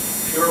mounds of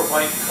pure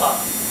white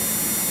cotton.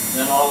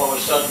 Then all of a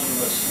sudden,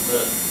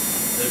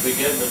 they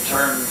began to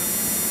turn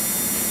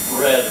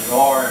red and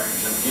orange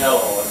and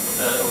yellow,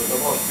 and it was the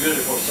most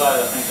beautiful sight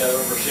I think I've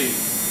ever seen.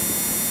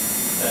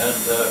 And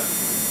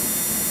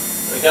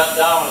they got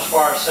down as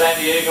far as San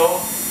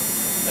Diego,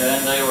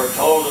 and they were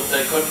told that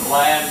they couldn't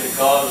land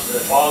because the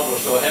fog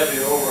was so heavy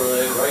over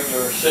the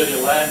regular city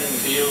landing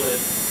field that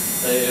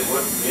they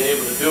wouldn't be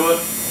able to do it,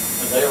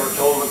 and they were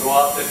told to go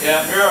out to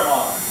Camp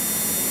Miramar.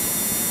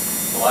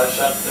 Well, I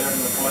sat there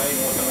in the plane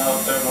looking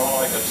out there, and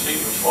all I could see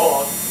was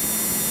fog.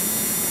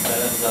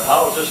 And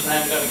how was this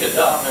man going to get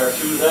down there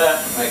through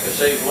that and make a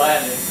safe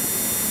landing?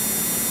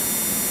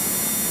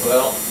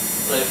 Well,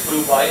 they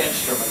flew by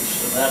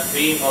instruments, and that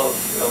beam of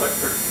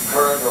electric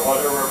current or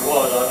whatever it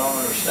was, I don't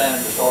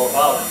understand just all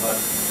about it, but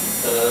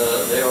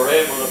they were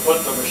able to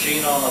put the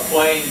machine on the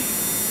plane,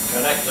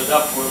 connect it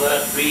up with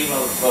that beam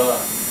of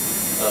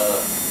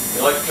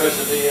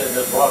electricity, and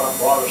it brought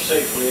us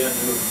safely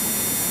into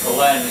the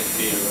landing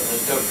field. And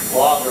it took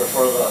longer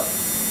for the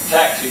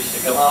taxis to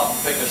come out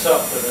and pick us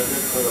up than it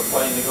did for the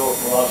plane to go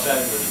from Los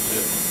Angeles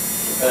to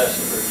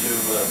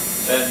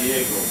San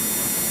Diego.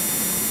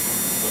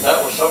 The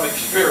that was some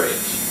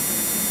experience.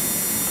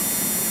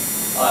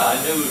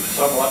 I knew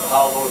somewhat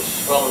how those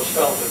fellows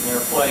felt in their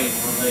plane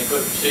when they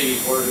couldn't see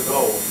where to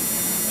go,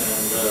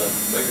 and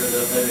figured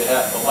that maybe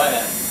have to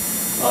land.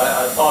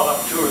 I thought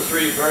up 2 or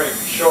 3 very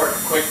short,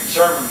 quick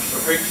sermons to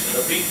preach to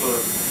the people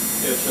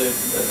if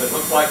it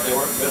looked like they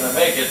weren't going to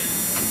make it,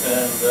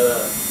 and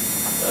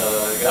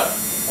got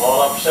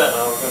all upset.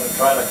 I was going to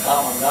try to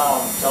calm them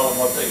down and tell them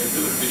what they could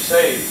do to be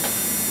saved,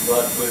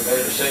 but we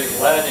made a safe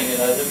landing,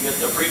 and I didn't get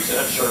to preach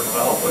that sermon.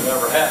 I hope we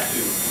never have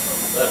to.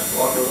 That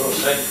under those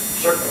same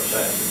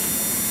circumstances.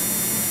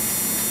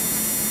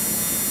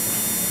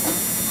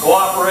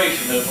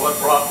 Cooperation is what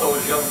brought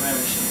those young men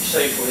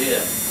safely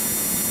in.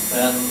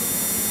 And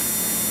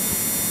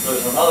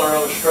there's another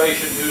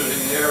illustration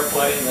using the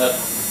airplane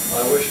that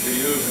I wish to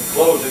use in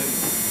closing.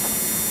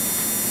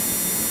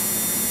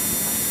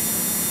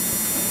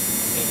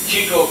 In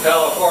Chico,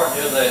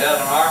 California, they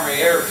had an Army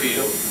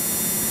airfield,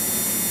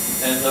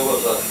 and there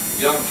was a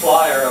young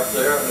flyer up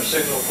there in a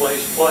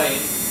single-place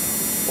plane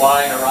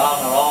flying around,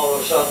 and all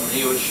of a sudden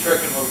he was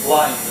stricken with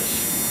blindness.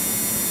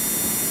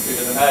 You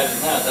can imagine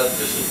that. That's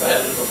just as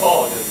bad as the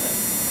fall, isn't it?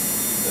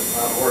 If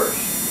not worse.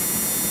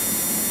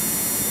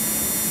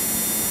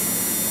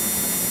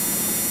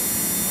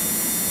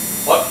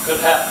 What could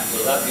happen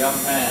to that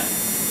young man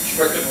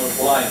stricken with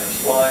blindness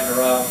flying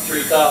around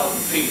 3,000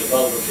 feet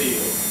above the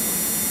field?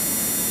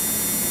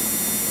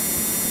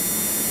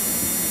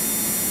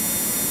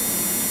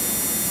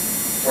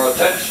 For a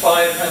tense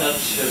 5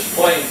 minutes, his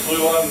plane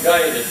flew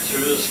unguided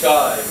through the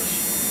skies.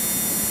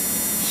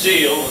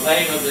 Seal, the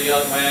name of the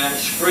young man,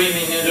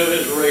 screaming into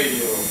his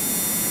radio.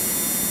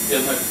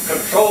 In the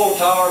control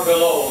tower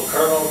below,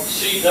 Colonel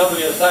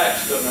C.W.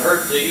 Thaxton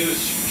heard the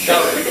youth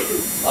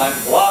shouting,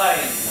 "I'm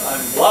blind,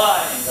 I'm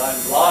blind,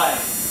 I'm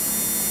blind."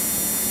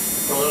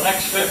 For the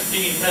next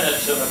 15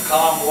 minutes, in a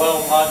calm,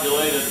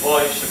 well-modulated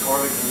voice,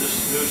 according to this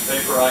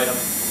newspaper item,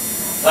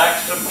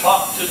 Thaxton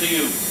talked to the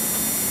youth,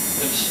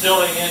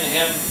 instilling in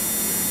him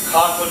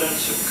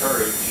confidence and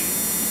courage.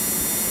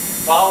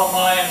 "Follow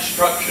my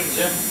instructions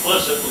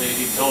implicitly,"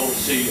 he told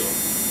Seal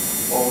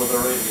over the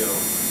radio.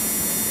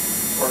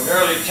 For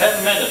nearly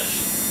 10 minutes,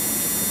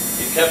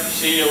 he kept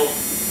Seal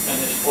and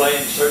his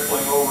plane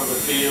circling over the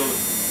field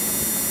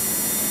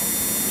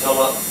until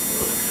the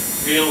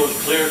field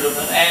was cleared and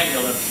an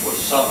ambulance was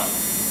summoned.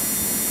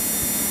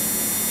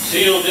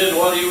 Seal did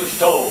what he was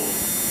told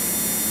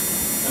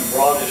and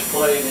brought his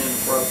plane in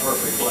for a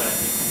perfect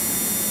landing.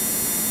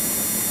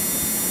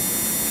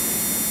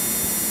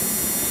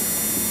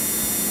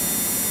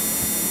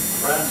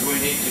 Friends, we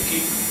need to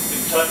keep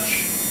in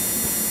touch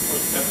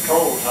with the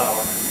control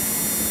tower.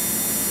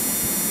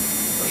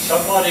 There's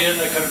somebody in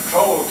the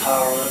control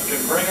tower that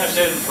can bring us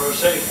in for a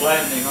safe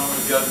landing on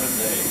the Judgment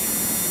Day.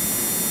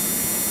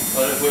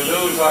 But if we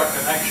lose our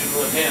connection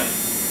with Him,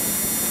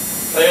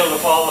 fail to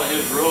follow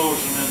His rules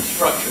and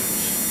instructions,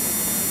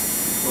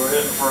 we're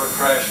in for a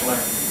crash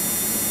landing.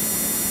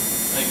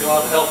 May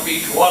God help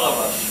each one of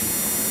us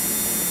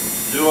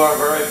to do our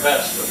very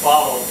best to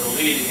follow the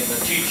leading and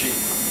the teaching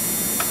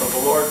of the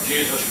Lord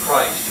Jesus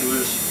Christ, who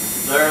is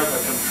there in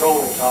the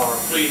control tower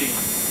pleading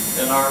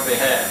in our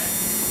behalf.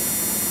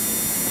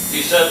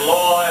 He said,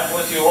 "Lo, I am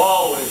with you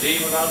always,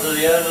 even unto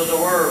the end of the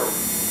world."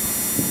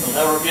 There'll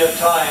never be a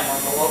time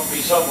when there won't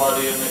be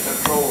somebody in the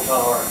control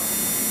tower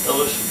to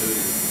listen to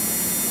you.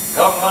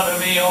 "Come unto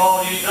me,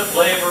 all ye that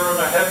labor and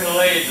are heavy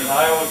laden, and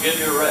I will give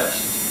you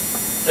rest.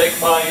 Take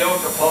my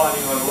yoke upon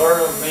you and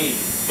learn of me,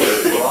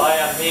 for I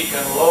am meek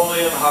and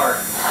lowly in heart,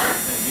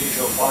 and ye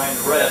shall find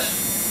rest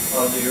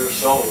unto your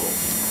souls.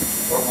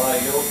 For my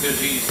yoke is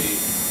easy,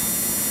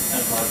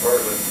 and my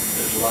burden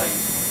is light."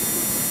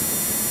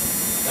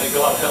 May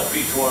God help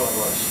each one of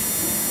us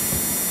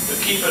to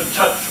keep in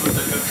touch with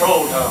the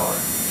control tower,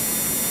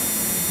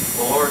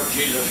 the Lord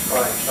Jesus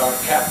Christ, our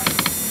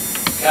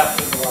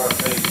captain of our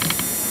faith,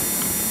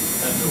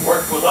 and to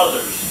work with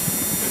others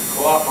in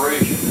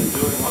cooperation and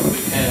doing what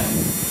we can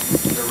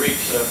to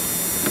reach them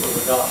with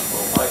the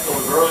gospel. Like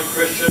those early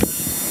Christians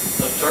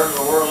that turned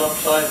the world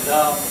upside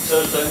down, it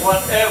says they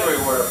went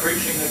everywhere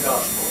preaching the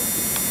gospel.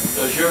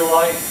 Does your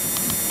life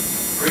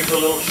preach a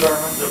little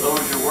sermon to those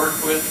you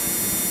work with,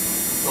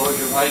 those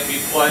you might be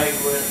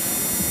playing with,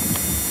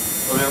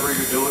 whatever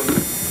you're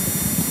doing?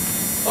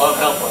 God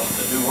help us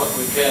to do what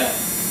we can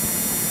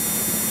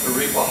to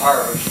reap a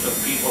harvest of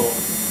people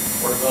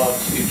for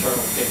God's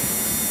eternal kingdom.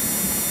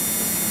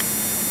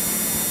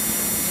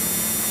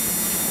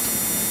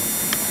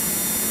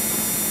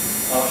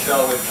 Now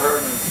shall we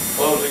turn in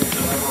closing to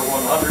number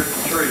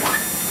 103.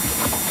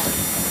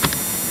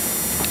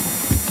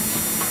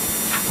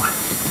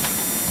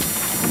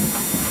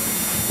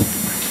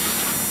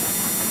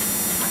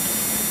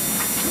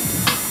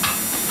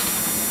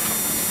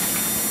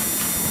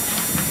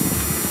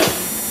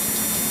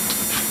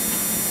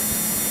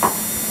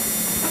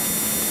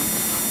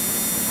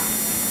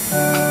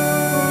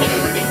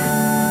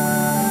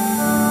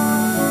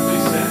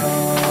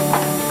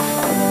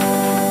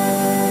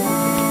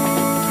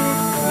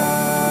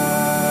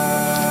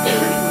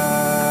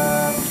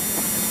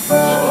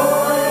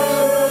 Oh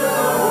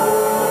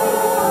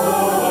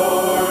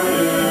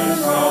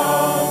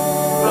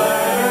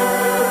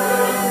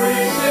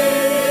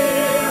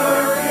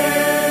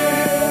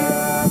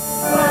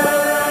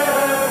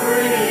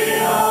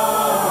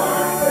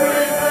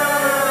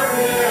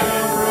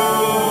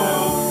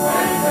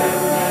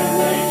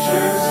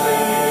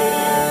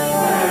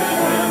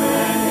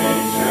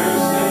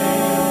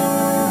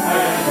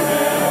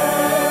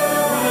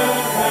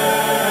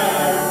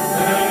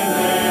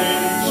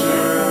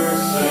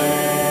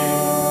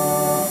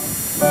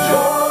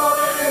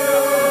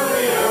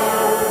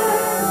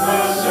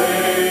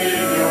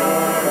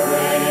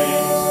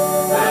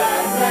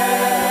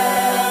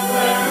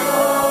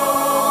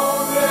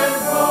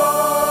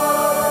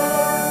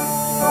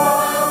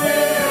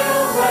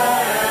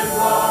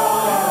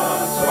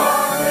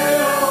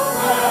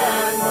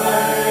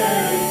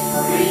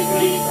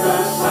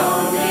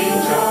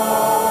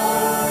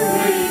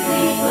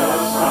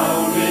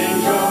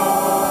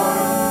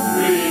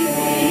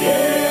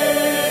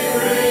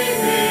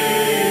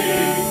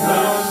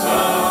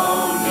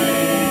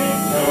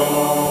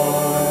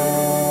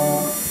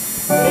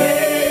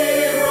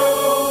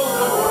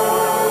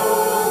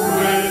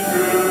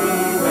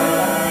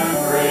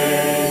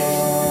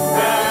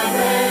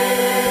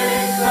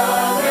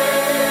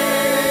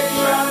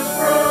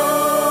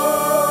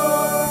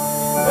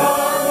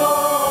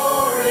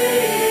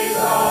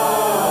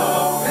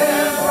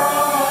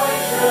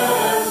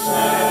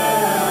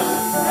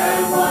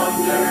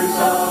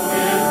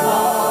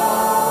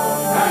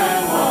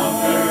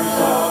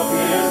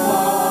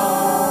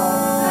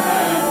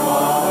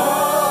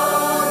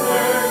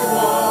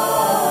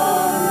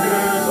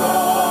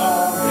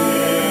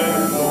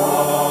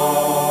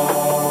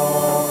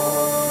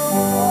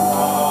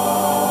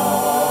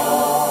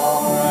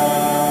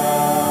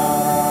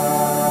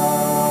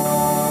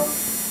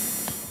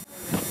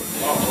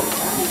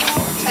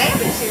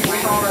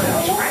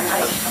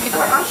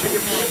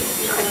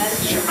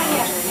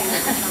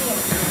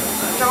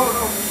No,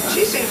 no.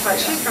 She seems like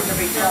she's going to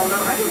be grown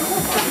up. I don't know.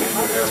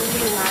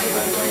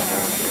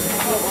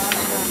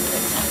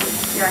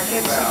 Yeah, I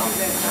can't see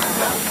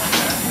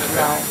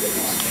that.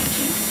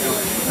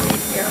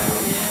 Yeah.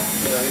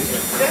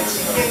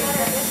 Betsy gave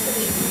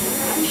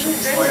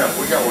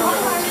we got one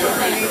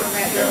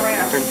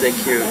there. Aren't they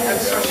cute? And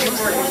so she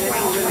worked with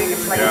Wayne, the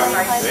biggest like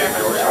size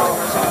 7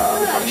 shoulders.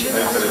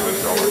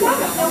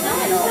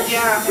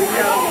 Yeah,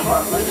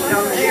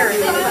 no,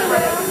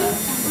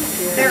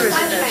 there is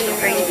an extra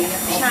baby.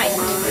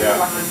 Yeah.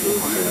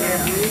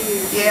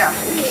 Yeah,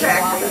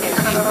 exactly.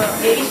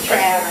 He's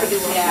trapped,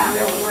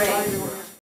 yeah.